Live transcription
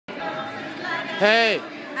Hey.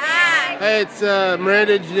 Hi. Hey, it's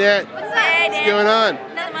Miranda Jennette. What's up? Hey, What's going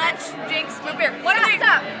on? Not much. Jinx, move here. What's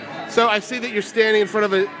up? So I see that you're standing in front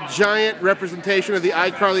of a giant representation of the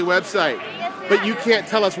iCarly website, but you can't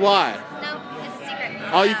tell us why. No, it's a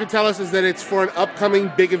secret. All you can tell us is that it's for an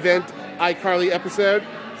upcoming big event iCarly episode,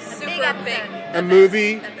 Super big. a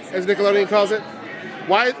movie, as Nickelodeon calls it.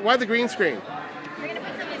 Why the green screen? We're gonna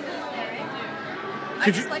put something cool there, right? Could I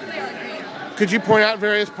you- just like the yellow green. Could you point out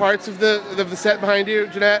various parts of the set behind you,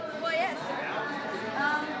 Jeanette? Well, yes.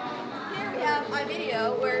 Here we have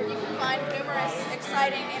iVideo, where you can find numerous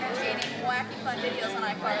exciting, entertaining, wacky, fun videos on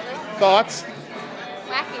iCarly. Thoughts?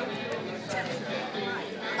 Wacky.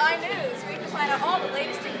 iNews, where you can find out all the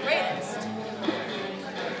latest and greatest.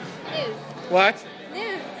 News. What?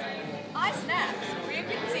 News. iSnaps, where you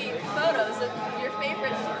can see photos of your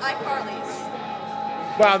favorite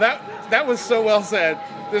iCarlys. Wow, that was so well said.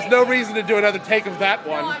 There's no reason to do another take of that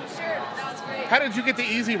one. No, I'm sure. That was great. How did you get the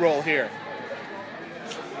easy roll here?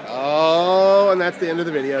 Oh, and that's the end of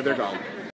the video. They're gone.